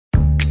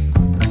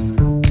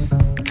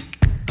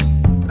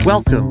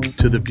Welcome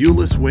to the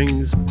Viewless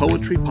Wings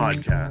Poetry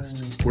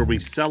Podcast, where we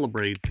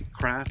celebrate the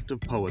craft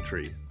of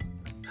poetry.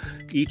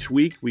 Each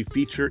week, we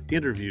feature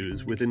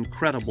interviews with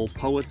incredible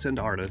poets and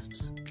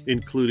artists,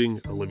 including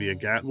Olivia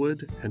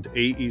Gatwood and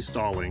A.E.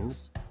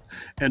 Stallings,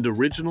 and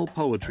original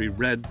poetry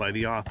read by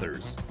the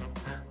authors.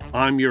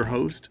 I'm your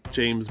host,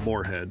 James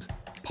Morehead,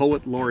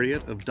 Poet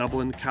Laureate of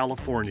Dublin,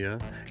 California,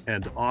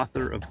 and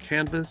author of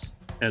Canvas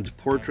and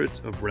Portraits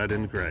of Red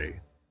and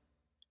Gray.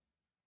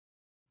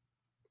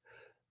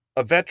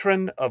 A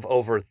veteran of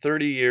over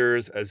 30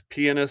 years as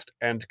pianist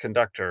and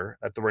conductor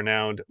at the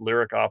renowned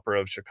Lyric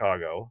Opera of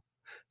Chicago,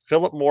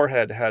 Philip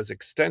Morehead has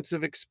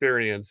extensive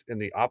experience in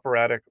the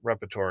operatic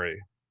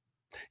repertory.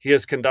 He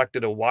has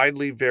conducted a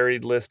widely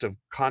varied list of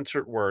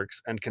concert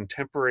works and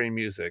contemporary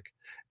music,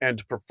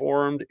 and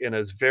performed in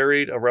as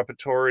varied a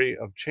repertory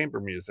of chamber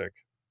music.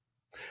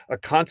 A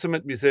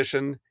consummate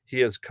musician,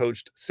 he has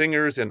coached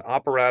singers in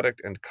operatic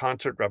and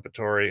concert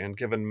repertory and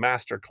given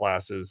master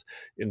classes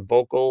in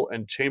vocal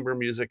and chamber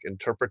music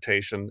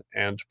interpretation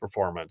and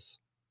performance.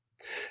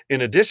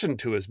 In addition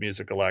to his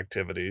musical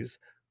activities,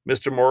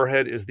 Mr.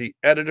 Morehead is the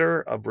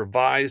editor of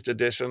revised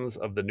editions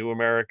of the New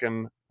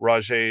American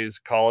Roget's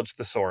College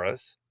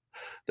Thesaurus,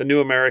 the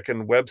New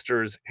American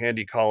Webster's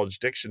Handy College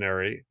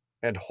Dictionary,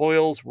 and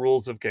Hoyle's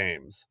Rules of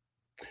Games.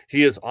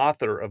 He is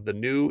author of the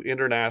New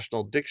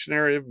International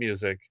Dictionary of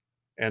Music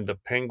and the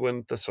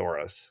Penguin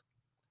Thesaurus.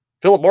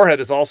 Philip Morehead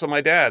is also my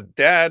dad.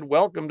 Dad,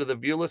 welcome to the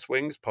Viewless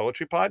Wings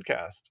Poetry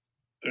Podcast.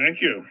 Thank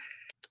you.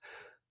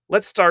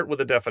 Let's start with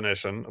a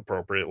definition,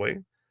 appropriately.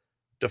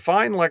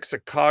 Define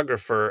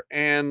lexicographer,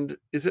 and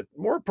is it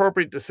more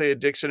appropriate to say a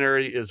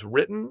dictionary is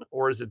written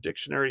or is a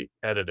dictionary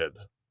edited?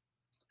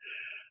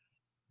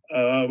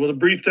 Well, the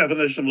brief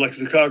definition of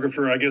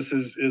lexicographer, I guess,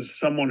 is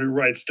someone who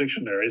writes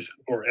dictionaries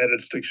or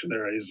edits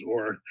dictionaries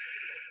or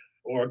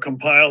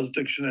compiles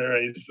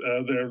dictionaries.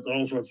 There's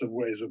all sorts of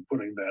ways of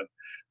putting that.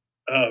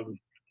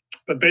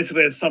 But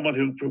basically, it's someone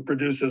who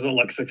produces a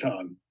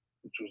lexicon,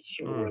 which is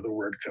sort of where the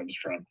word comes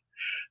from.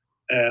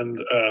 And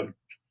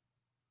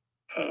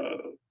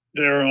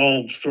there are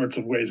all sorts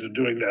of ways of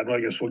doing that. Well,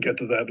 I guess we'll get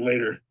to that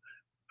later.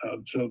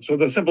 So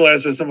the simple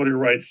answer is someone who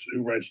writes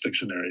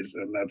dictionaries,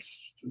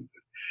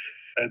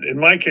 and in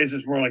my case,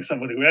 it's more like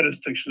someone who edits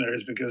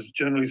dictionaries, because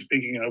generally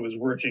speaking, I was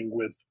working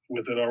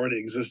with an already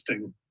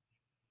existing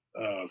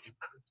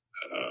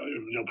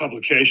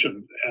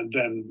publication, and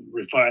then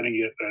refining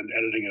it and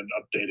editing it and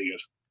updating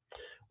it.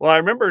 Well, I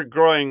remember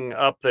growing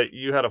up that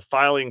you had a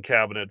filing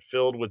cabinet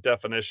filled with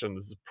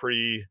definitions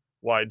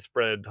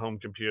pre-widespread home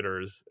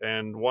computers,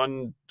 and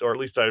one, or at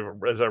least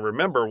as I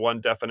remember, one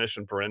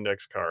definition per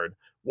index card.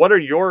 What are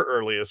your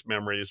earliest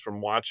memories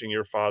from watching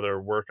your father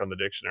work on the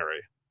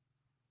dictionary?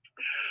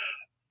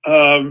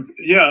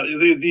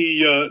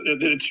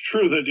 It's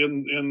true that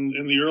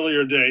in the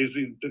earlier days,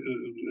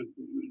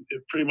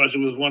 it pretty much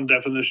was one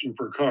definition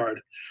per card,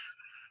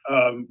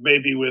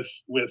 maybe with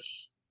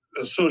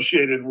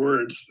associated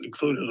words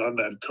included on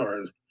that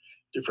card,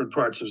 different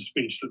parts of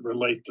speech that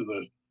relate to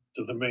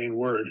the main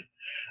word.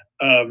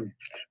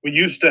 We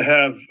used to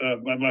have,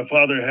 my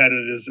father had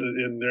it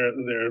in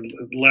their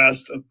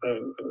last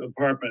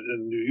apartment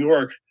in New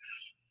York.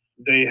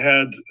 They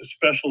had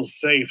special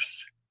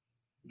safes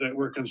that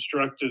were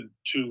constructed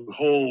to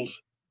hold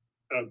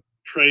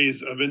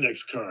trays of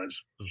index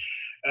cards.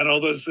 And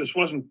although this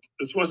wasn't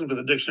for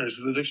the dictionaries,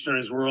 because the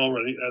dictionaries were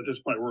already, at this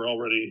point,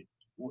 were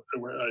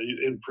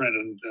in print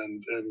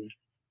and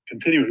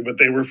continuing, but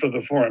they were for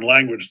the foreign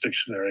language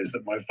dictionaries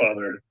that my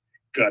father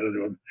got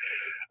into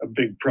a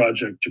big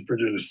project to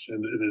produce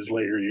in his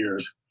later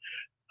years.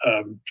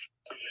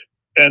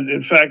 And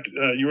in fact,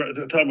 you were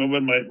talking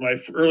about my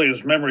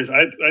earliest memories.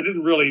 I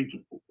didn't really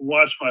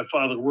watch my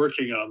father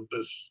working on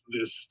this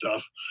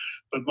stuff,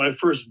 but my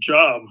first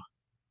job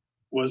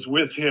was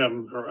with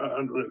him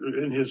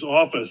in his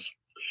office,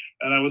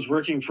 and I was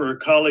working for a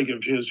colleague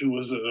of his who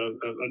was a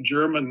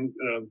German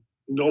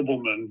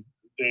nobleman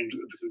named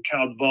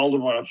Count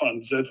Waldemar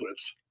von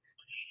Zedwitz,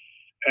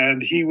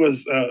 and he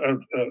was a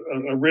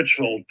rich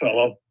old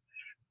fellow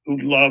who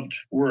loved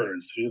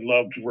words. He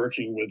loved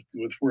working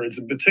with words,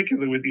 and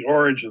particularly with the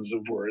origins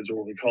of words, or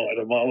what we call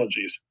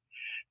etymologies.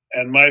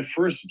 And my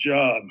first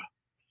job,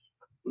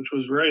 which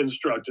was very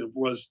instructive,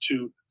 was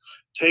to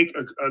take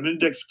an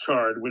index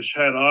card which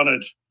had on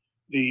it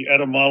the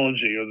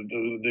etymology, or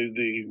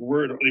the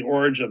word, the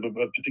origin of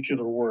a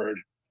particular word,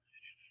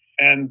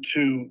 and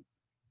to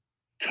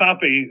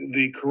copy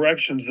the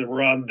corrections that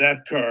were on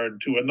that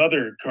card to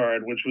another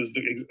card, which was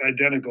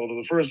identical to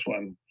the first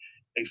one,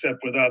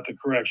 except without the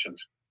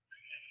corrections.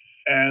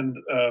 And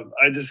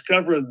I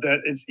discovered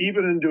that it's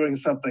even in doing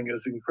something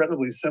as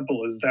incredibly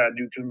simple as that,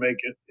 you can make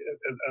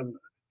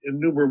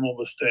innumerable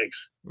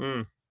mistakes.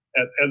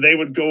 And they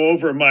would go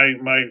over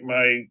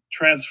my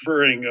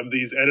transferring of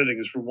these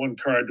editings from one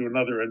card to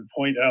another and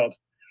point out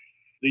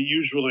the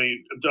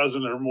usually a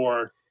dozen or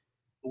more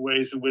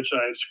ways in which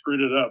I had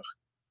screwed it up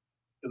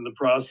in the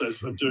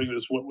process of doing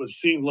this, what would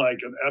seem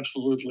like an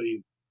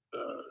absolutely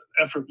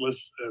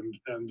effortless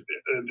and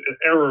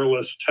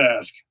errorless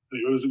task.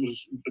 It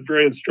was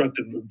very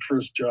instructive, the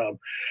first job.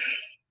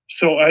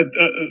 So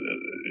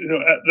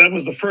that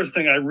was the first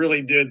thing I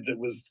really did that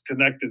was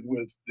connected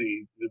with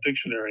the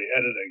dictionary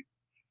editing.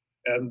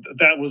 And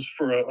that was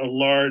for a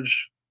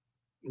large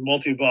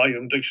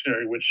multi-volume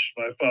dictionary, which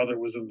my father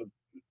was in the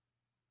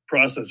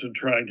process of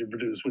trying to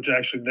produce, which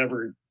actually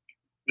never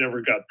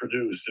got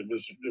produced. It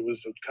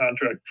was a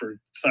contract for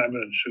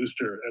Simon and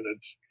Schuster, and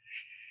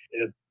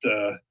it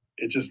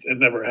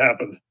never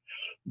happened.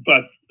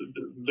 But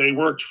they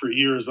worked for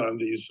years on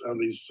these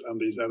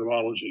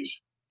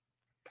etymologies,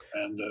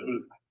 and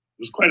it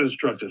was quite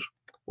instructive.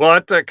 Well,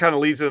 that kind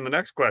of leads into the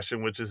next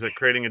question, which is that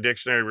creating a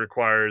dictionary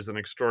requires an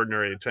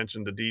extraordinary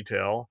attention to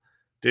detail.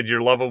 Did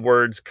your love of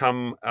words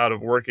come out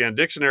of working on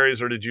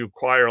dictionaries, or did you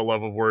acquire a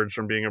love of words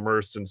from being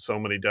immersed in so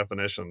many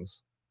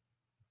definitions?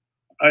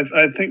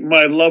 I think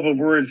my love of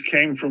words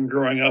came from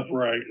growing up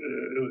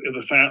in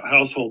the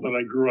household that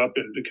I grew up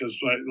in, because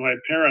my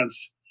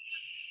parents,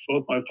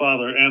 both my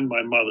father and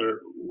my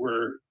mother,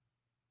 were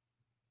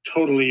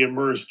totally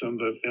immersed in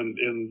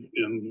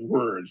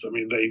words. I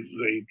mean,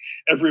 they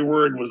every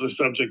word was a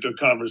subject of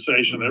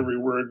conversation. Mm-hmm. Every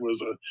word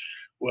was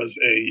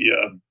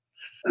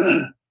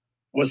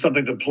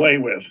something to play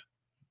with.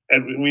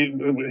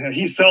 And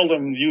he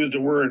seldom used a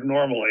word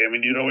normally. I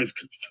mean, you'd always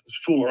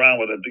fool around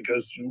with it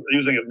because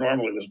using it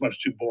normally was much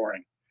too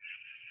boring.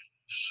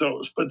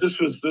 So, but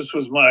this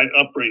was my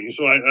upbringing.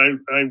 So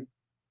I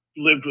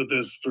lived with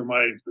this for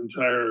my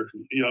entire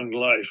young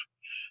life,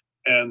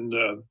 and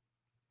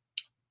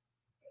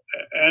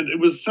it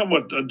was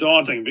somewhat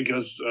daunting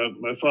because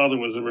my father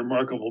was a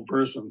remarkable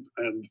person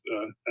and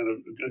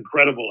an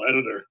incredible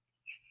editor.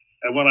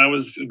 And when I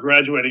was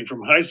graduating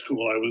from high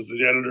school, I was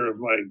the editor of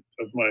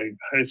my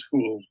high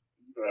school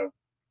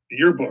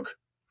yearbook,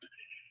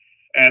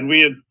 and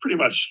we had pretty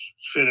much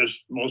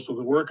finished most of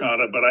the work on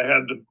it. But I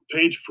had the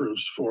page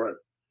proofs for it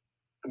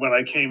when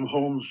I came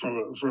home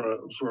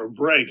for a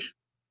break,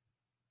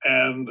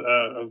 and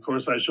of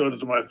course I showed it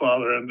to my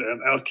father, and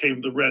out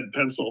came the red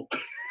pencil.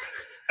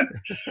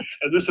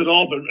 And this had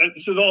all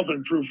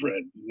been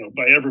proofread,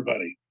 by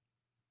everybody,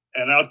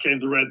 and out came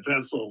the red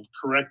pencil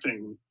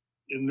correcting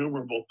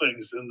innumerable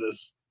things in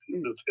this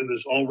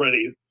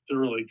already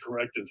thoroughly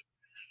corrected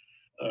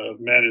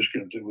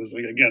manuscript. It was,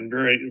 again,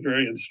 very,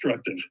 very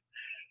instructive.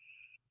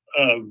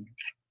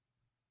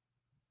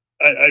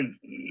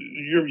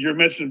 Your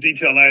mention of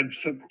detail, I had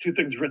two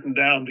things written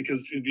down,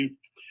 because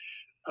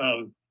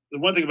the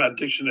one thing about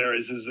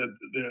dictionaries is that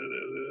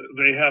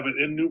they have an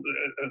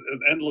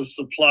endless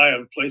supply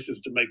of places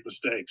to make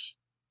mistakes,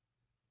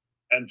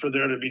 and for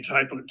there to be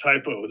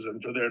typos,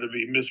 and for there to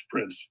be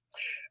misprints.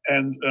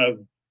 And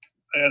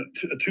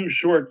two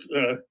short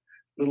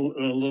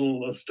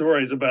little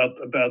stories about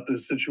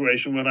this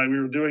situation. When we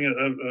were doing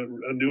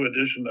a new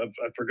edition of,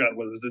 I forgot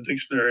what it was, the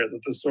dictionary of the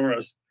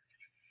thesaurus,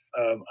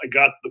 I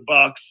got the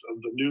box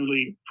of the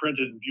newly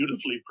printed,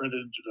 beautifully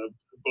printed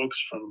books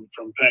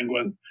from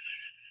Penguin,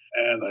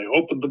 and I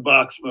opened the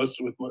box with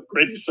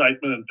great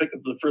excitement and picked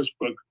up the first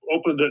book,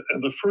 opened it,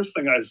 and the first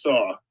thing I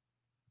saw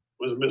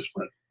was a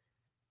misprint.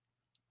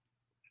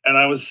 And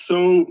I was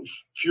so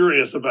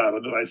furious about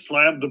it that I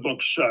slammed the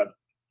book shut.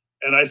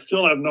 And I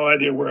still have no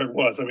idea where it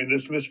was. I mean,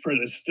 this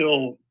misprint is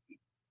still,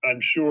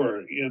 I'm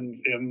sure, in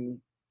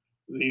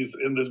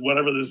this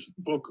whatever this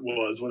book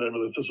was, whatever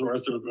the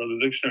thesaurus or the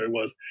dictionary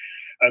was.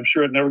 I'm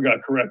sure it never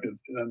got corrected,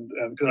 and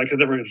because I could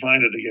never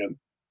find it again.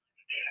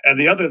 And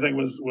the other thing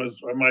was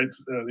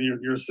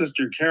your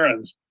sister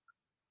Karen's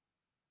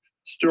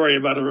story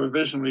about a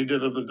revision we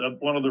did of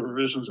one of the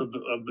revisions of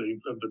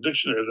the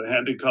dictionary, the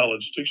Handy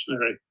College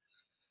dictionary.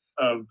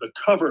 The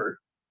cover,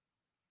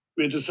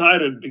 we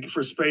decided,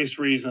 for space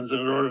reasons, and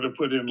in order to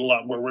put in a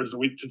lot more words,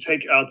 to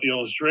take out the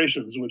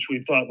illustrations, which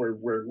we thought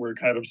were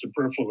kind of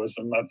superfluous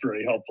and not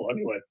very helpful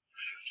anyway.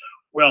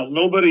 Well,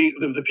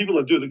 the people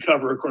that do the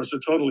cover, of course, are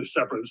totally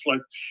separate.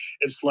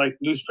 It's like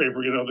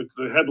newspaper,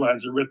 the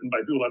headlines are written by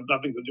people who have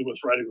nothing to do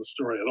with writing the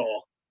story at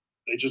all.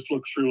 They just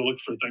look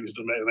for things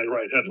to make, and they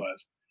write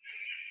headlines.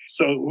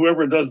 So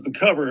whoever does the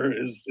cover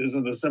is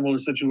in a similar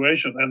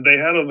situation. And they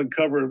had on the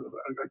cover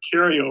a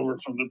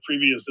carryover from the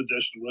previous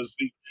edition, was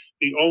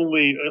the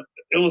only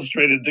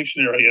illustrated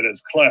dictionary in its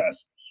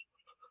class.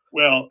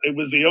 Well, it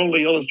was the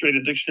only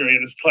illustrated dictionary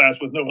in its class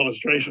with no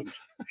illustrations.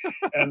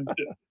 And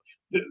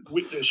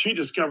she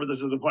discovered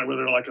this at the point where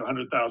there were like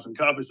 100,000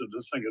 copies of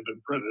this thing had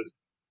been printed.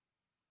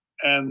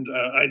 And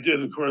I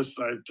did, of course,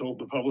 I told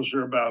the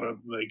publisher about it,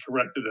 and they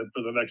corrected it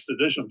for the next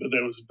edition. But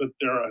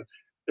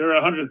there are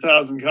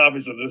 100,000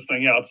 copies of this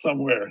thing out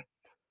somewhere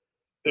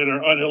that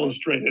are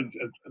unillustrated,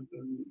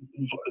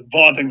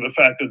 vaunting the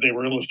fact that they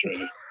were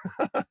illustrated.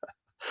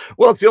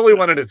 Well, it's the only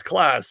one in its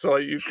class, so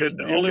you could...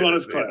 The only one in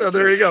its class. No,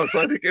 there you go.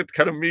 So I think it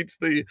kind of meets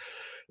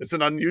it's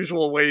an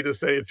unusual way to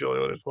say it's the only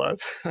one in its class.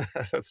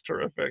 That's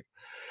terrific.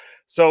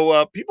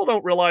 So people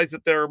don't realize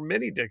that there are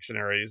many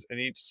dictionaries, and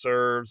each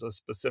serves a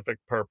specific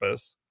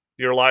purpose.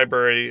 Your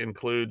library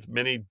includes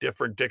many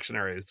different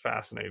dictionaries.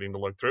 Fascinating to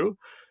look through.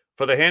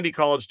 For the Handy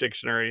College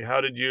Dictionary,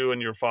 how did you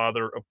and your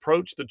father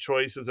approach the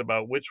choices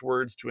about which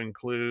words to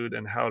include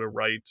and how to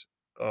write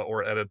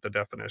or edit the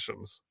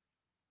definitions?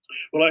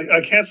 Well,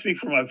 I can't speak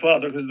for my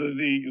father because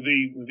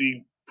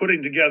the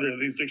putting together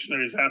these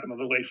dictionaries happened in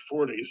the late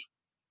 40s,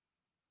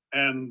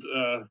 and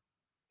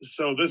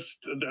so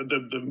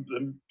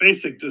the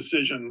basic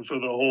decision for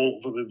the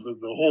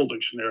whole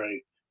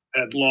dictionary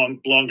had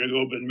long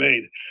ago been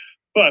made.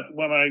 But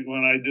when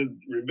I did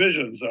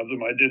revisions of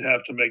them, I did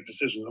have to make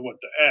decisions on what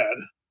to add,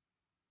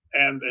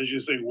 and as you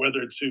say,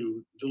 whether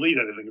to delete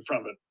anything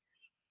from it.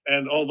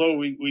 And although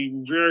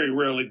we very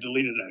rarely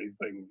deleted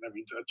anything, I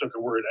mean, I took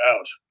a word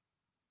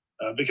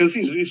out. Because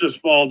these are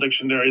small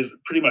dictionaries,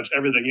 pretty much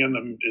everything in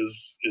them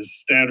is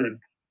standard.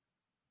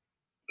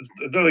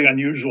 There's nothing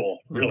unusual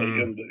really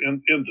in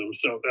them,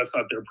 so that's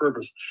not their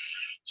purpose.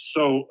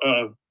 So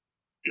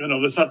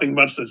there's nothing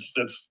much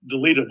that's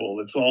deletable.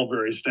 It's all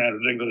very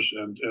standard English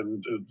and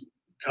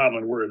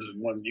common words that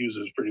one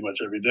uses pretty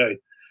much every day.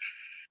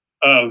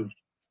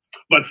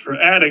 But for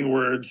adding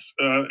words,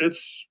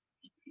 it's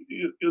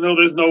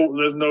there's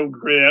no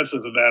great answer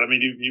to that. I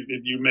mean,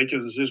 you make a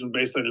decision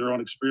based on your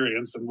own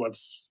experience and what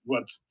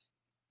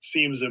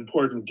seems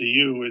important to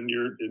you in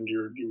your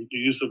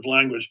use of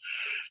language.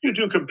 You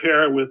do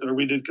compare with, or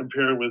we did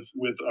compare with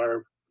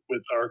our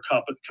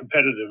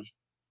competitive,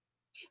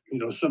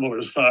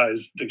 similar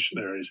size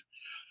dictionaries,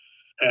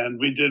 and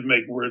we did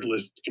make word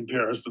list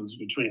comparisons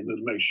between them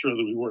to make sure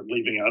that we weren't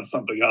leaving out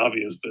something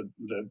obvious that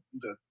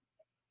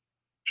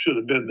should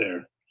have been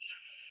there.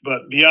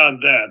 But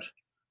beyond that,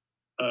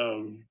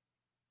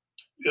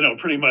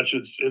 pretty much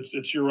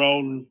it's your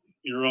own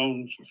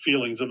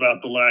feelings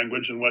about the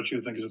language and what you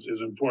think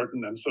is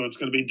important, and so it's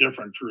going to be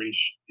different for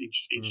each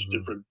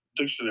different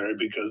dictionary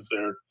because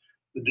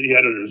the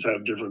editors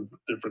have different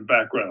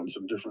backgrounds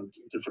and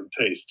different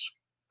tastes.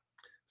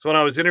 So when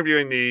I was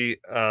interviewing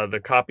the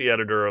copy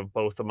editor of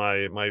both of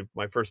my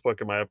first book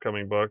and my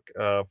upcoming book,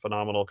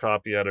 phenomenal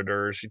copy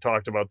editor, she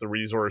talked about the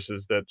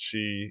resources that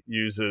she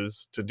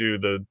uses to do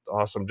the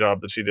awesome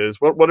job that she does.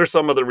 What are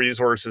some of the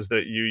resources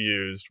that you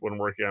used when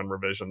working on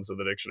revisions of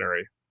the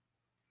dictionary?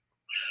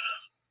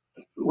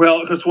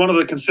 Well, because one of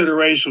the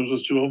considerations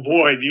was to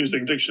avoid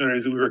using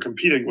dictionaries that we were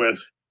competing with,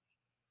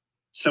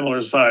 similar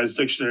sized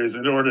dictionaries,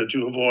 in order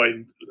to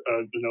avoid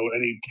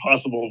any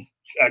possible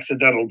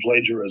accidental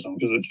plagiarism,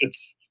 because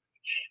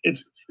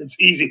it's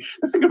easy.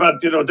 The thing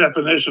about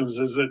definitions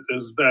is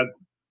that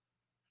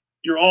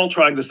you're all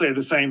trying to say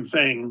the same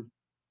thing,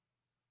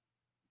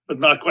 but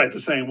not quite the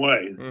same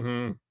way.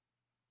 Mm-hmm.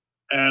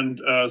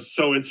 And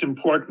so it's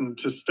important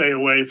to stay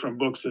away from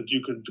books that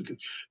you could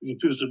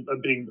accuse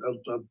of being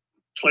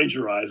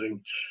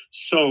plagiarizing.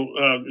 So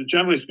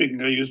generally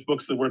speaking, I used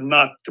books that were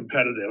not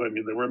competitive. I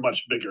mean, they were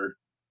much bigger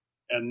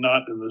and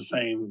not in the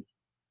same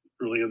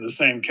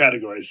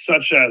category,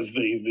 such as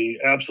the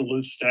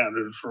absolute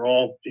standard for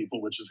all people,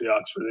 which is the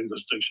Oxford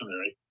English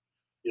Dictionary,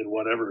 in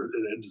whatever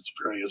in its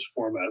various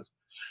formats.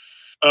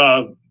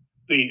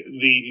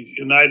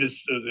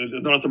 The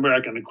North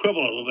American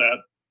equivalent of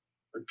that,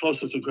 or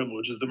closest equivalent,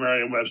 which is the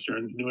Merriam-Webster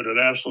and New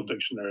International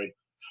Dictionary,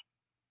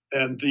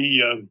 and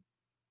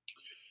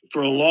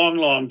for a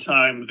long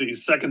time, the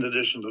second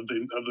edition of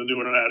the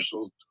New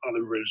International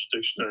Unabridged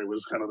Dictionary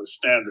was kind of the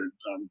standard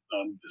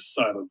on this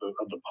side of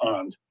the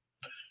pond.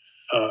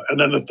 And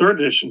then the third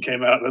edition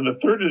came out, and the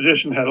third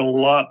edition had a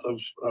lot of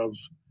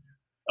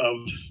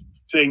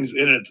things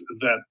in it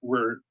that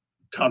were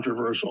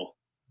controversial.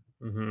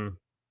 Mm-hmm.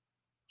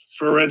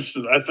 For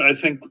instance, I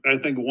think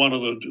one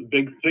of the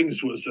big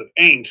things was that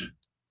 "ain't"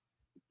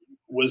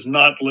 was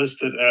not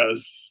listed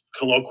as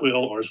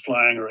colloquial or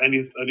slang or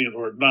any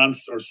or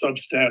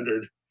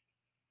substandard.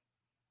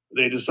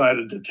 They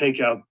decided to take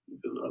out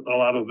a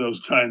lot of those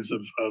kinds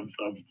of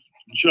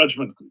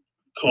judgment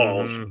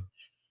calls. Mm-hmm.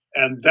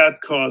 And that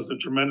caused a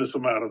tremendous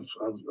amount of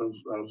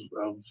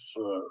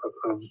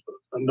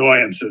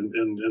annoyance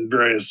in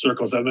various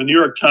circles. And the New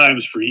York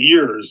Times, for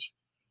years,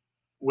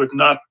 would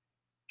not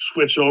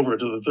switch over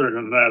to the Third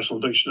International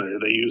Dictionary.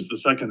 They used the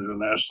Second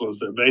International as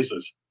their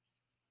basis,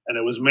 and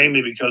it was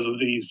mainly because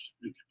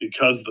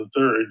the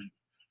Third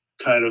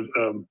kind of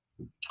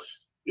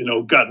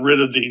got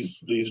rid of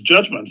these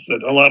judgments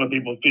that a lot of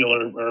people feel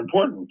are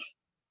important.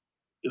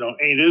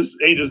 "Ain't"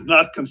 is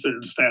not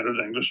considered standard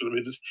English. I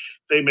mean,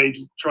 they may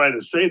try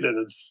to say that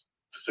it's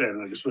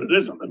standard English, but it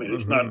isn't. I mean,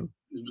 it's not.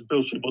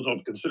 Those people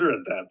don't consider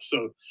it that.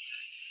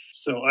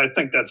 So I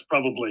think that's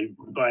probably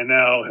by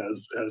now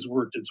has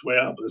worked its way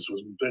out. This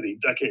was many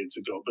decades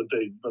ago,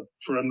 but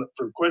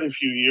for quite a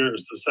few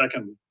years, the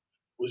second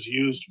was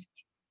used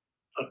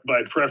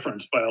by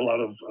preference by a lot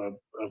of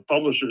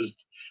publishers,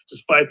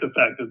 despite the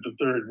fact that the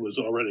third was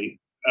already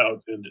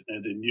out and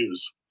in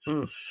use.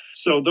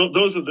 So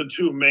those are the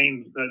two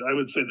main, I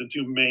would say, the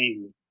two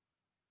main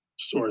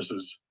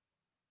sources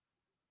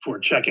for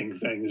checking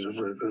things, or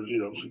for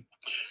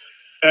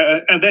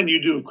and then you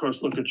do, of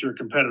course, look at your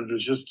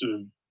competitors just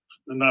to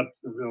not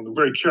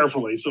very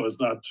carefully, so as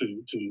not to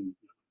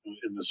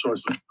in the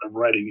source of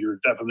writing your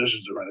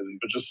definitions or anything,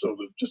 but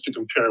just to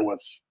compare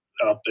what's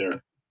out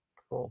there.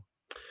 Cool.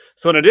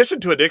 So in addition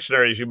to a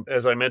dictionary,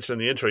 as I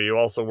mentioned in the intro, you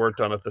also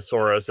worked on a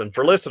thesaurus. And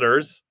for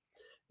listeners,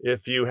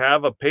 if you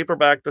have a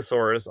paperback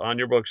thesaurus on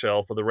your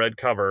bookshelf with a red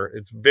cover,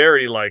 it's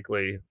very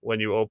likely when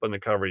you open the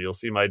cover, you'll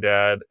see my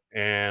dad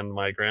and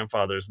my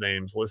grandfather's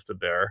names listed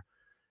there.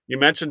 You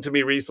mentioned to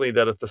me recently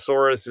that a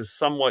thesaurus is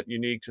somewhat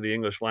unique to the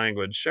English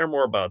language. Share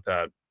more about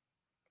that.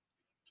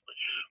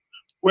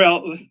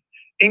 Well,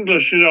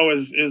 English,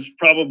 is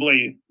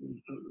probably,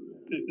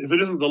 if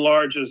it isn't the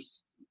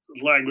largest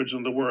language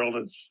in the world,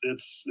 it's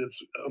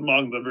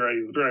among the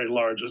very, very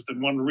largest.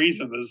 And one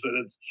reason is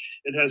that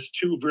it has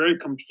two very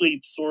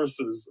complete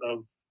sources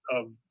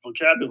of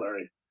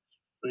vocabulary,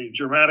 the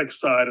Germanic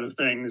side of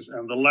things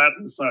and the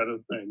Latin side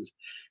of things.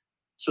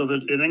 So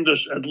that in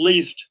English, at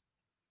least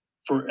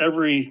for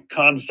every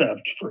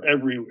concept, for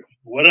every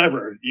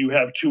whatever, you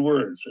have two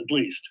words at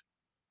least,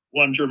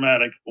 one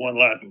Germanic, one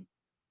Latin.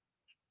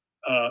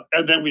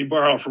 And then we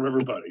borrow from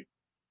everybody.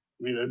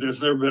 I mean,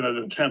 there's never been an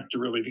attempt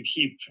to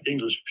keep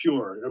English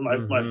pure.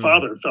 And my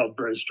father felt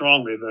very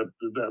strongly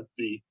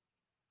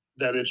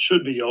that it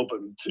should be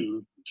open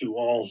to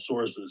all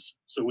sources.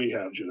 So we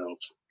have,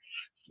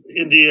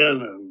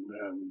 Indian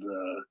and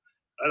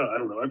I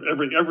don't know,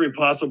 every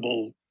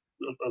possible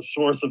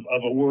source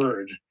of a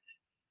word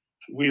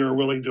we are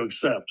willing to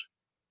accept.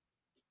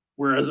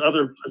 Whereas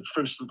other,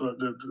 for instance,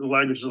 the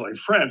languages like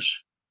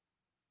French,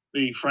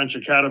 the French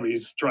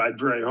academies tried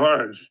very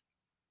hard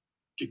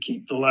to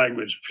keep the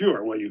language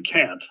pure. Well, you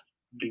can't,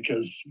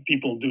 because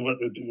people do what,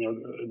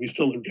 we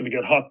still are going to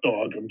get hot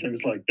dog and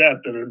things like that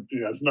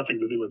has nothing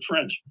to do with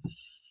French.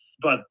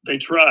 But they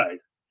tried.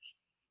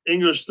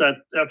 English, that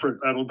effort,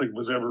 I don't think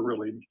was ever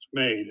really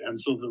made.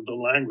 And so the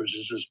language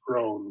has just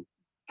grown.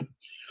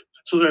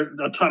 So there are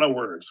a ton of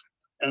words.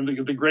 And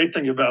the great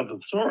thing about the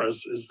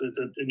thesaurus is that,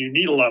 and you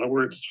need a lot of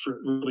words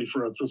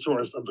for a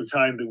thesaurus of the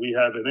kind that we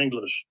have in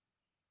English,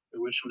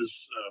 which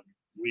was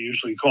we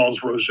usually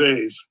calls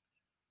Roget's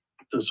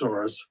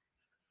thesaurus,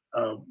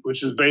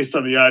 which is based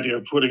on the idea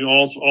of putting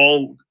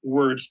all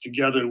words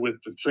together with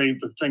the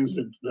things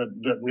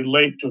that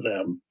relate to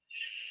them.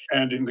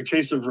 And in the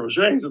case of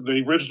Roget's,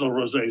 the original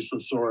Roget's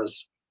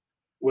thesaurus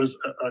was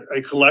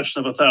a collection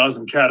of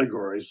 1,000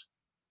 categories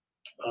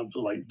of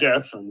like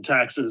death and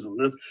taxes and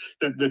this,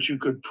 that you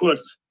could put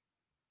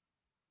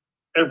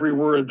every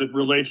word that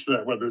relates to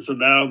that, whether it's a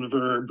noun,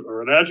 verb,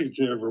 or an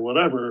adjective or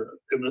whatever,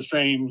 in the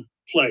same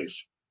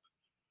place.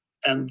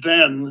 And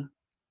then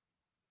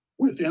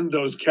within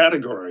those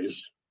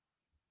categories,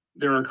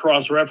 there are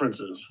cross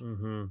references.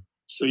 Mm-hmm.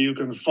 So you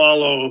can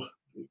follow,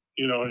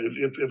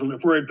 if a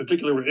word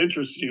particularly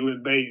interests you,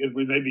 it may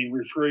maybe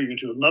refer you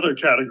to another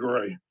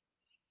category.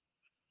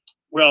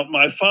 Well,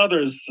 my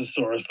father's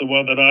thesaurus, the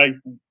one that I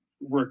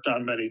worked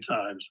on many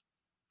times,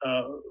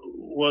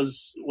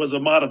 was a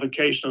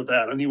modification of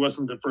that, and he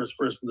wasn't the first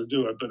person to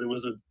do it, but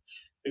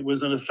it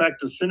was in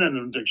effect a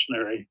synonym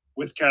dictionary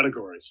with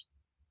categories.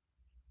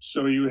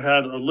 So you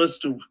had a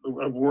list of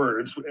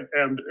words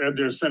and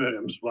their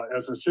synonyms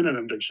as a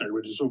synonym dictionary,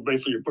 which is so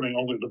basically you're putting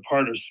only the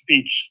part of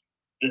speech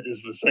that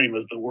is the same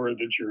as the word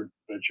that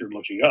you're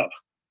looking up.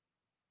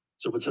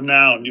 So if it's a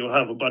noun, you'll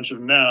have a bunch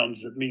of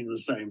nouns that mean the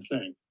same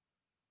thing.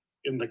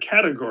 In the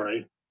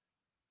category,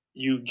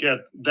 you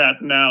get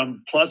that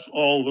noun plus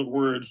all the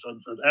words of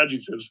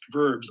adjectives,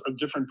 verbs of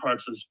different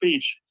parts of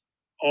speech,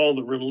 all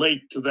that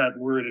relate to that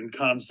word in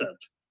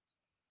concept.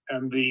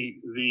 And the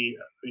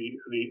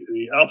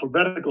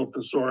alphabetical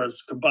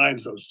thesaurus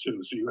combines those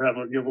two. So you have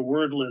a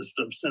word list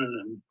of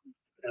synonym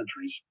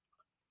entries.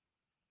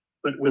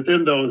 But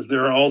within those,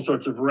 there are all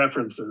sorts of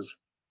references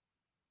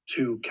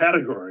to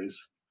categories,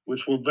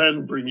 which will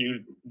then bring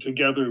you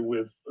together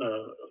with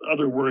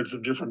other words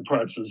of different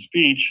parts of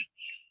speech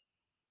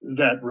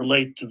that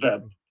relate to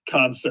that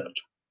concept.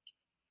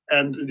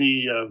 And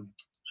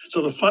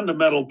so the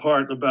fundamental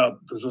part about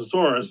the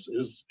thesaurus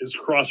is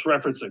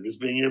cross-referencing, is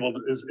being able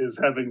to is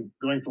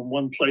going from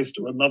one place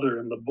to another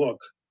in the book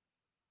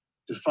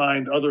to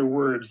find other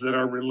words that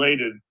are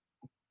related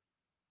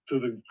to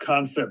the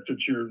concept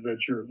that you're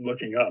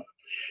looking up.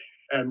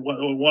 And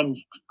one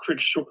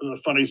quick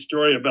funny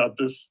story about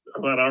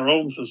our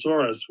own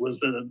thesaurus was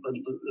that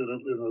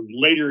in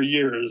later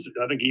years,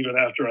 I think even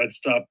after I'd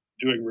stopped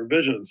doing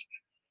revisions,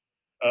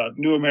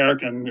 New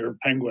American or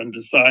Penguin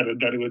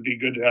decided that it would be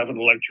good to have an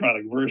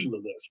electronic version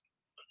of this.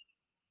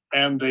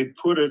 And they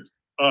put it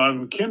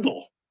on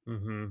Kindle.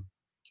 Mm-hmm.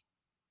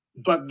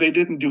 But they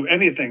didn't do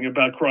anything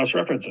about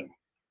cross-referencing.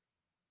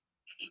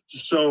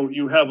 So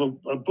you have a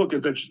book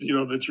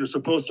that you're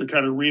supposed to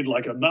kind of read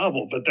like a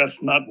novel, but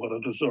that's not what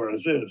a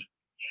thesaurus is.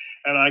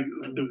 And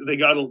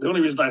the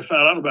only reason I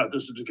found out about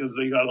this is because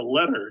they got a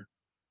letter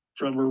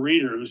from a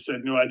reader who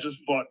said, I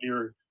just bought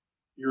your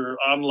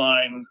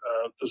online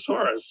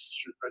thesaurus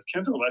at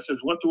Kindle. I said,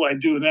 what do I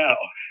do now?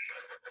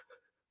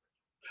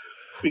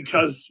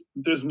 Because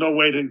there's no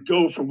way to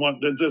go from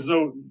there's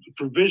no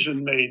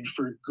provision made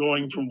for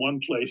going from one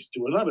place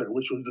to another,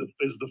 which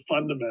is the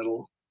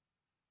fundamental.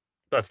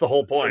 That's the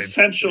whole point.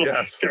 Essential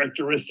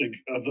characteristic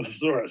of the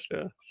thesaurus.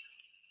 Yeah.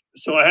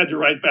 So I had to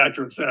write back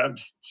to her and say, I'm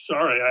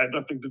sorry, I had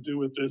nothing to do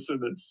with this,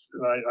 and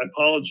I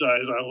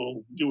apologize. I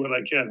will do what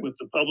I can with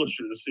the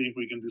publisher to see if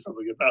we can do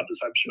something about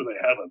this. I'm sure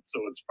they haven't, so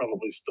it's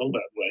probably still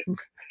that way.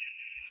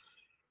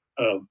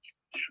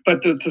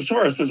 But the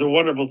thesaurus is a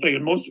wonderful thing.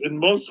 In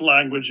most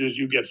languages,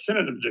 you get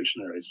synonym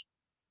dictionaries.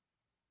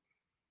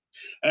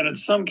 And in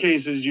some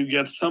cases, you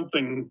get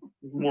something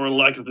more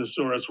like a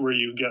thesaurus where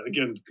you get,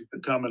 again, a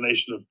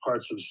combination of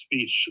parts of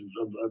speech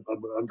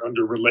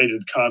under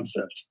related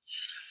concepts.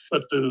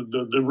 But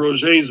the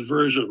Roget's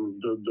version,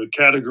 the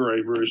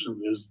category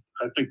version, is,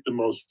 I think, the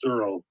most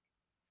thorough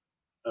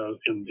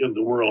in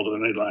the world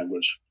in any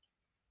language.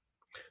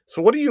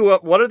 So what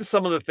are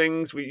some of the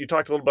things you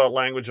talked a little about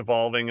language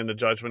evolving and the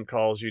judgment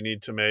calls you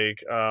need to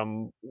make?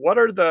 What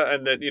are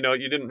and that,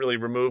 you didn't really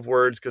remove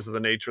words because of the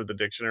nature of the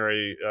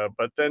dictionary,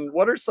 but then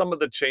what are some of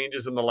the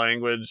changes in the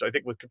language? I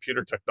think with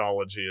computer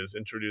technology has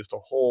introduced a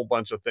whole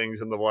bunch of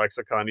things in the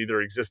lexicon,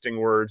 either existing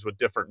words with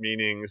different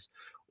meanings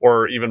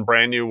or even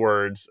brand new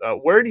words.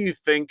 Where do you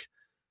think,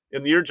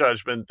 in your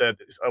judgment, that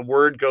a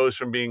word goes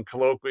from being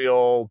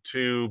colloquial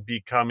to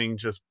becoming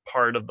just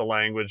part of the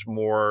language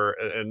more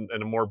in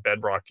a more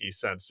bedrocky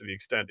sense, to the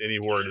extent any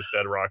word is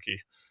bedrocky?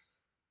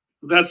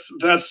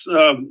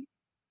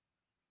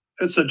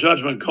 It's a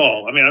judgment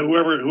call. I mean,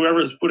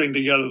 whoever is putting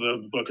together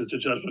the book, it's a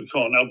judgment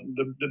call. Now,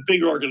 the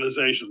big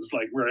organizations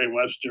like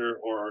Merriam-Webster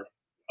or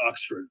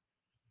Oxford,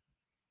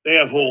 they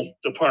have whole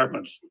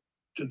departments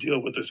to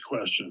deal with this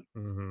question.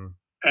 Mm-hmm.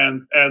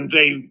 And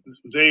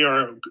they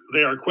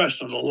are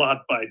questioned a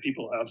lot by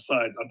people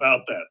outside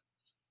about that,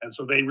 and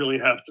so they really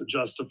have to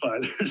justify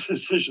their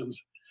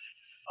decisions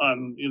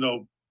on,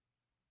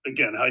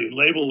 again, how you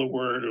label the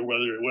word, or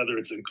whether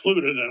it's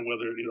included, and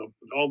whether,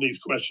 all these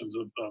questions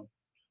of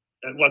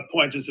at what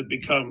point does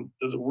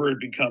a word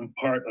become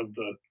part of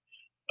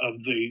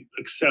the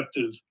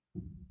accepted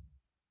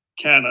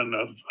canon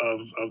of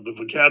the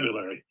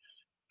vocabulary.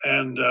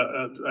 And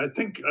I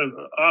think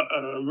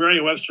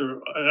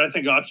Merriam-Webster and I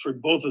think Oxford,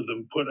 both of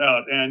them, put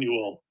out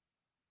annual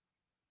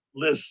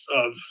lists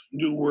of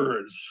new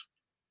words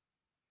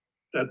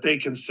that they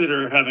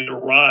consider having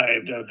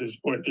arrived at this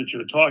point that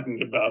you're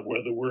talking about,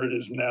 where the word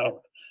is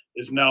now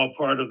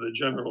part of the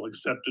general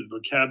accepted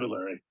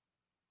vocabulary.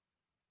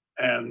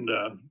 And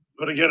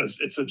but again,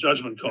 it's a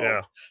judgment call.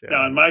 Yeah.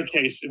 Now, in my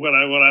case, when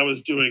I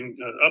was doing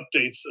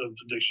updates of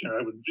the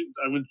dictionary,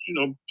 I would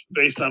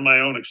based on my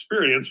own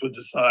experience, would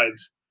decide.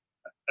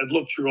 I'd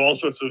look through all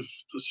sorts of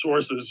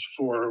sources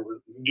for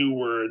new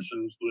words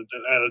and would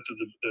add it to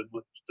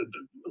the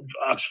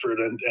Oxford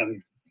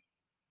and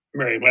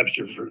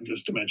Merriam-Webster, for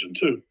just to mention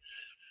two,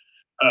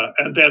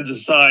 and then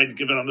decide,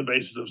 given on the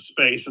basis of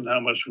space and how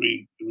much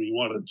we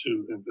wanted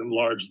to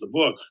enlarge the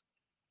book,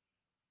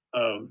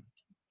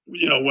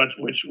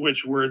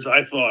 which words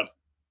I thought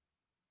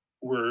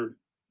were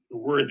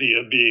worthy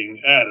of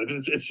being added.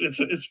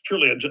 It's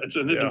purely it's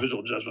an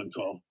individual judgment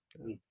call.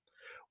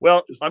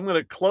 Well, I'm going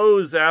to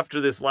close after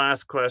this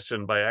last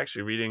question by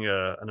actually reading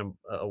a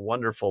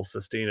wonderful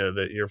sestina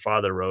that your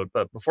father wrote.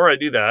 But before I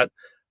do that,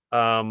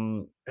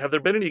 have there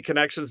been any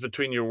connections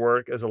between your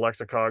work as a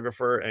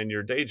lexicographer and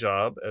your day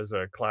job as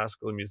a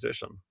classical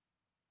musician?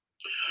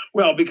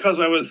 Well, because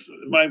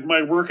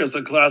my work as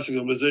a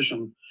classical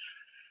musician,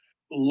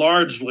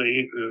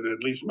 largely,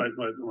 at least my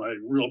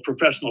real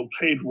professional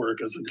paid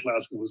work as a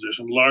classical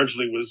musician,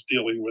 largely was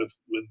dealing with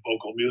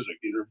vocal music,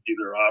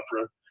 either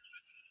opera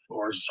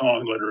or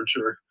song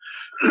literature.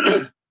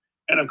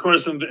 And of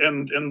course,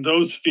 in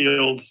those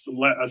fields,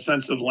 a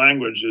sense of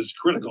language is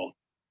critical.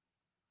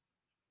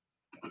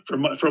 For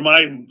my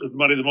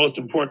money, the most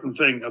important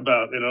thing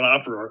about in an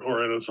opera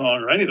or in a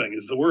song or anything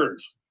is the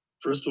words.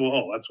 First of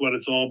all, that's what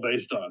it's all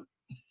based on.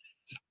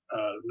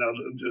 Now,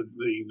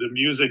 the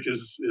music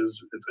is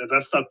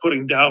that's not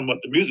putting down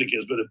what the music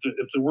is, but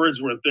if the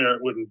words weren't there,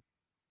 it wouldn't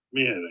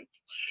mean anything.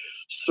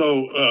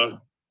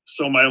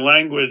 So my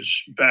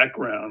language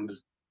background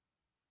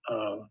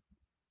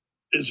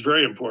is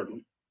very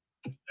important,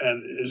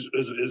 and is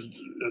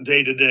a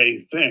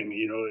day-to-day thing,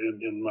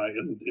 in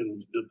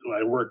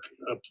my work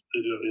up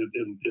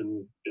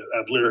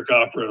at Lyric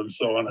Opera and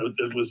so on.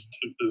 It was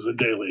a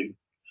daily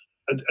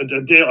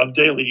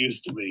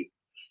use to me.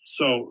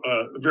 So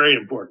very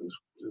important.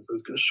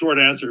 A short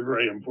answer,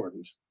 very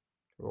important.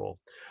 Cool.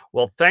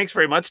 Well, thanks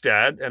very much,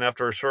 Dad. And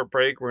after a short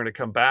break, we're going to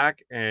come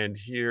back and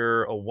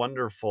hear a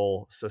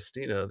wonderful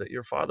sestina that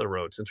your father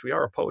wrote, since we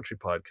are a poetry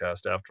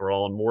podcast after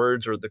all, and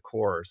words are at the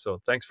core. So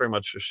thanks very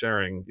much for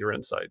sharing your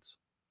insights.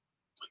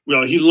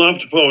 Well, he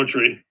loved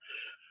poetry,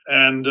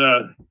 and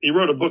he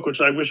wrote a book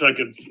which I wish I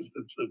could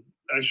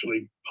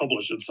actually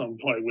publish at some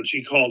point, which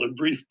he called A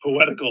Brief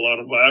Poetical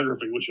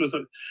Autobiography, which was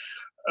an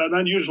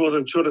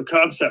unusual sort of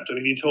concept. I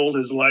mean, he told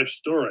his life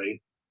story,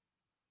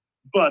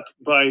 but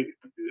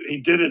he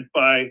did it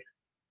by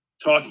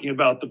talking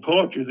about the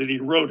poetry that he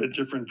wrote at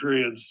different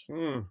periods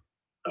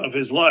of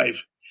his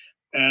life,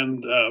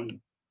 and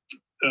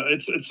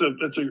it's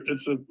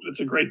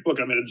a great book.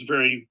 I mean, it's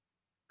very,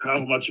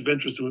 how much of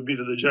interest it would be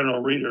to the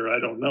general reader, I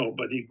don't know,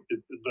 but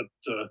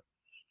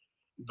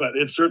but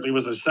it certainly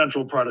was a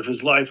central part of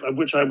his life, of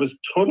which I was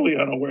totally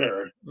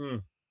unaware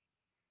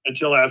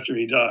until after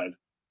he died.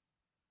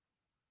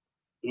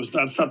 It was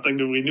not something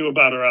that we knew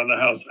about around the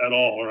house at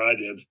all, or I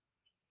did.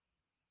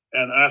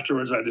 And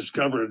afterwards, I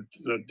discovered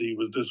that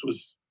this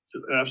was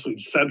an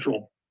absolute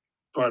central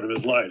part of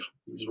his life.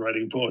 He was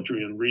writing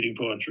poetry and reading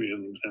poetry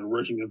and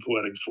working in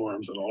poetic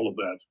forms and all of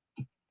that.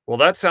 Well,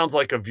 that sounds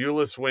like a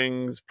Viewless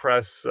Wings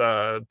Press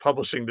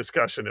publishing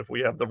discussion. If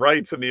we have the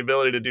rights and the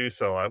ability to do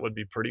so, that would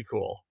be pretty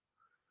cool.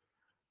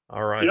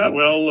 All right. Yeah,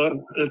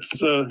 well,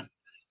 it's.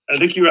 I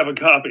think you have a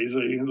copy, so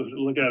you can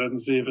look at it and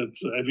see if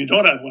it's. If you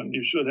don't have one,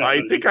 you should have.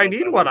 I think I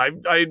need one.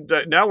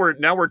 Now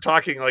we're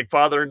talking like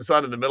father and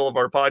son in the middle of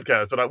our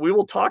podcast, but we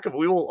will talk.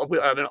 We will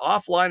on an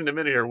offline in a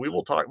minute here. We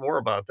will talk more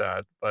about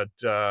that.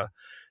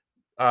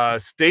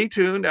 But stay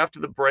tuned after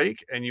the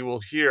break, and you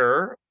will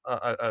hear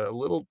a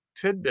little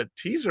tidbit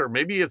teaser.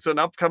 Maybe it's an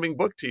upcoming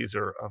book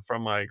teaser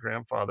from my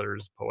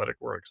grandfather's poetic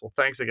works. Well,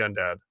 thanks again,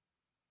 Dad.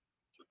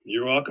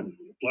 You're welcome.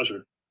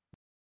 Pleasure.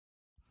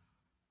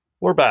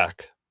 We're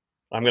back.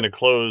 I'm going to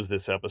close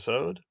this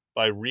episode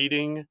by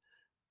reading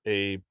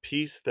a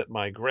piece that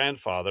my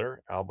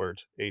grandfather,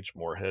 Albert H.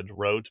 Morehead,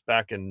 wrote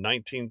back in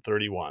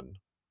 1931.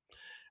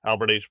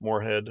 Albert H.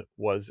 Morehead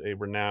was a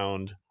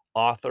renowned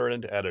author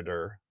and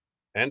editor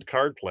and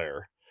card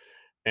player,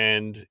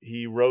 and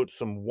he wrote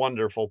some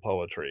wonderful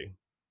poetry.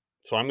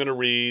 So I'm going to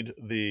read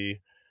the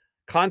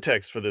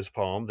context for this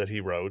poem that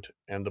he wrote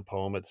and the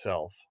poem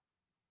itself.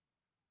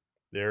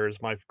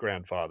 There's my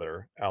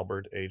grandfather,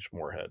 Albert H.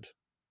 Morehead.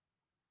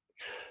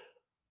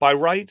 By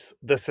rights,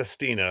 the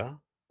sestina,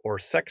 or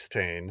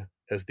sextain,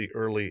 as the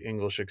early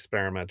English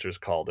experimenters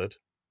called it,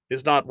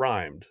 is not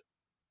rhymed.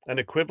 An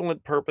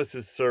equivalent purpose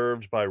is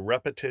served by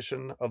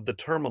repetition of the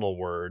terminal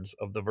words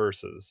of the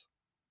verses.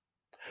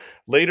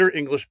 Later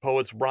English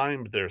poets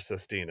rhymed their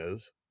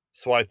sestinas,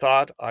 so I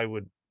thought I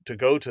would to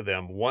go to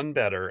them one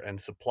better and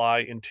supply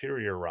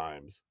interior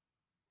rhymes.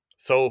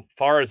 So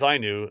far as I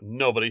knew,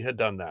 nobody had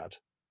done that.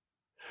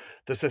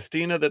 The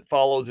sestina that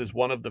follows is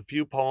one of the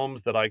few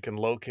poems that I can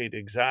locate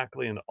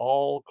exactly in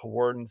all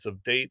coordinates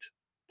of date,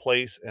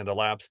 place, and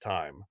elapsed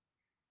time.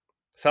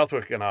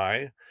 Southwick and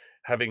I,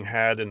 having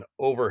had an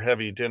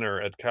over-heavy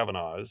dinner at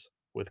Kavanagh's,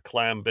 with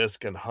clam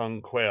bisque and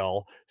hung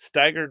quail,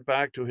 staggered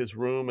back to his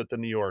room at the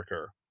New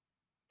Yorker.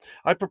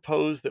 I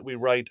propose that we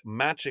write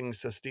matching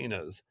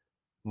sestinas,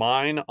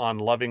 mine on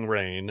loving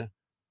rain,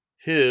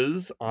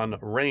 his on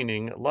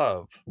raining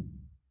love.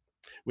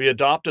 We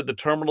adopted the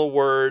terminal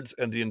words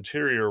and the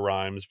interior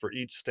rhymes for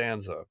each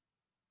stanza.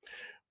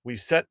 We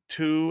set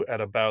to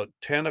at about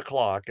 10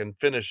 o'clock and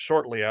finished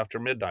shortly after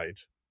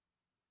midnight.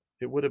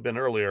 It would have been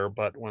earlier,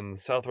 but when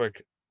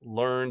Southwick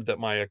learned that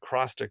my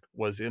acrostic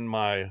was in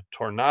my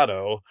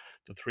tornado,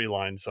 the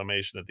 3-line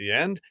summation at the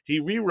end, he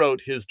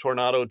rewrote his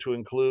tornado to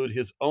include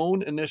his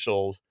own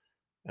initials,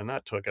 and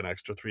that took an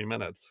extra 3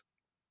 minutes.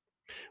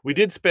 We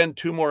did spend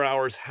 2 more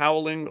hours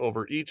howling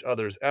over each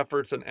other's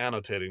efforts and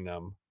annotating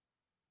them.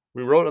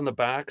 We wrote on the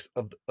backs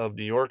of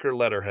New Yorker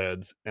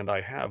letterheads, and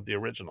I have the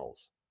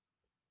originals.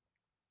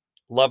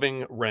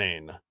 Loving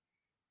Rain.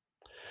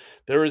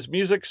 There is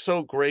music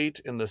so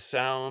great in the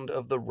sound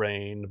of the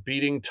rain,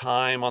 beating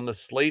time on the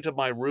slate of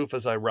my roof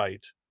as I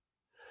write.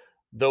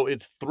 Though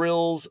its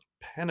thrills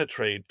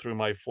penetrate through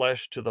my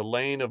flesh to the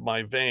lane of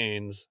my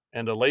veins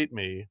and elate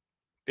me,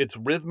 its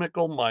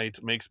rhythmical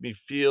might makes me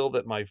feel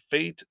that my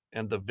fate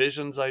and the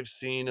visions I've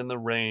seen in the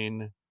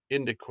rain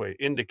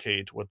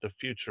indicate what the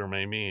future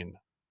may mean.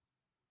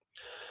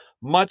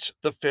 Much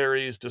the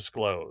fairies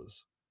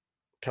disclose.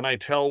 Can I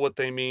tell what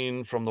they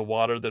mean from the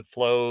water that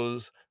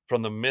flows,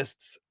 from the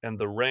mists and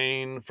the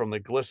rain, from the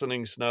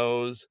glistening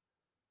snows?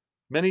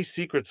 Many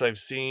secrets I've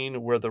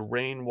seen where the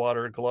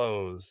rainwater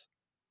glows.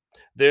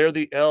 There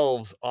the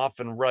elves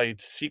often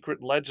write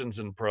secret legends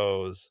in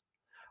prose.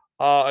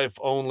 Ah, if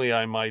only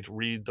I might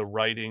read the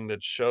writing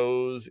that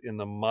shows in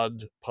the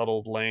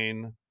mud-puddled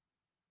lane.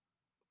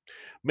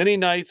 Many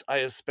nights I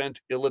have spent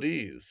ill at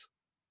ease.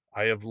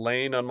 I have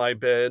lain on my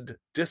bed,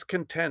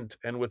 discontent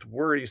and with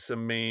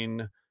worrisome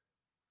mien,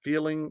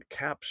 feeling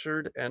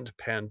captured and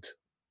pent,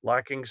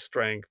 lacking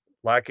strength,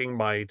 lacking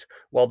might,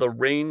 while the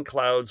rain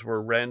clouds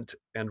were rent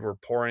and were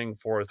pouring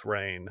forth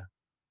rain.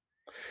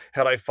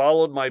 Had I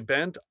followed my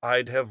bent,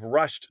 I'd have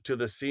rushed to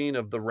the scene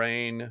of the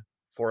rain,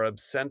 for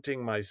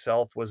absenting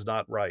myself was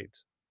not right.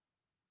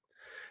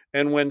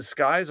 And when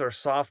skies are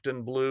soft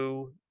and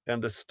blue,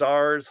 and the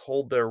stars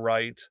hold their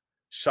right,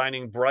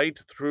 shining bright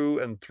through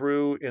and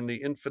through in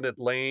the infinite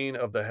lane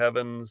of the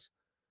heavens,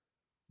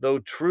 though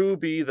true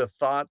be the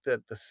thought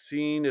that the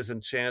scene is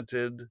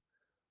enchanted,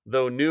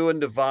 though new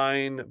and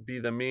divine be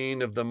the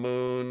mien of the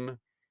moon,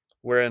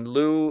 where in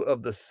lieu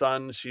of the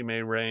sun she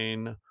may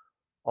reign,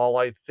 all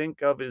I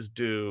think of is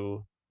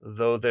dew,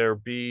 though there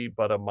be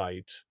but a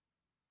mite.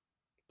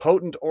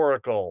 Potent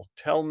oracle,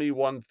 tell me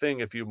one thing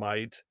if you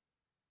might.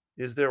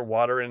 Is there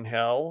water in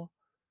hell?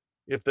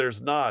 If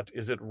there's not,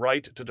 is it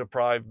right to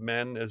deprive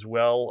men as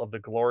well of the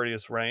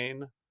glorious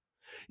rain?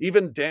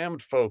 Even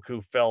damned folk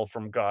who fell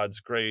from God's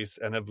grace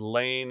and have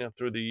lain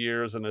through the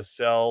years in a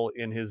cell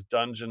in his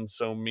dungeon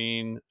so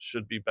mean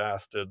should be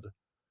basted.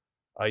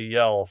 I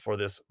yell for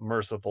this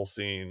merciful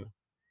scene.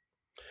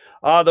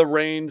 Ah, the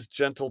rain's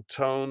gentle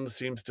tone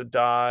seems to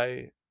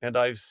die, and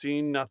I've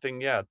seen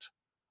nothing yet.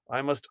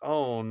 I must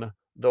own,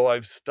 though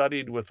I've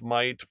studied with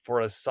might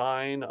for a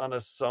sign on a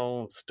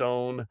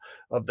stone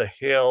of the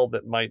hail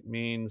that might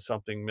mean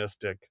something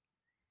mystic.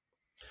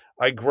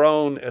 I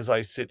groan as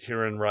I sit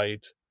here and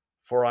write,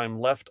 for I'm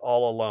left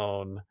all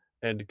alone,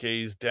 and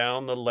gaze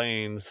down the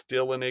lane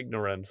still in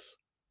ignorance.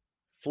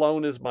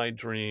 Flown is my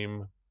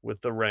dream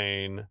with the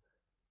rain,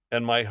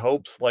 and my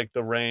hopes like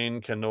the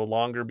rain can no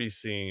longer be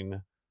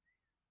seen.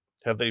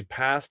 Have they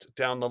passed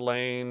down the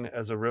lane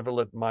as a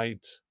rivulet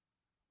might?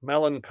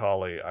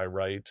 Melancholy, I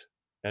write,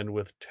 and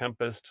with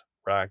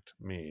tempest-racked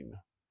mien.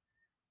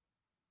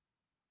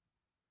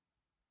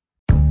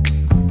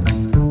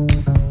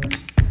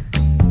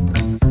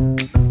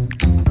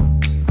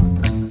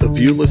 The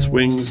Viewless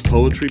Wings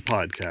Poetry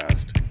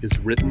Podcast is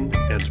written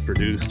and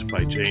produced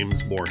by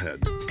James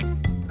Morehead.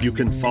 You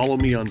can follow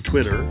me on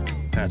Twitter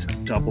at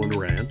Dublin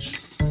Ranch,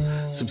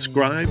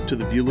 subscribe to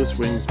the Viewless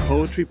Wings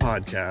Poetry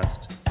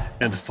Podcast,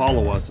 and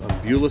follow us on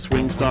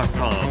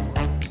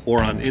viewlesswings.com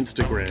or on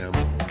Instagram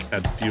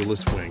at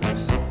Viewless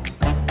Wings.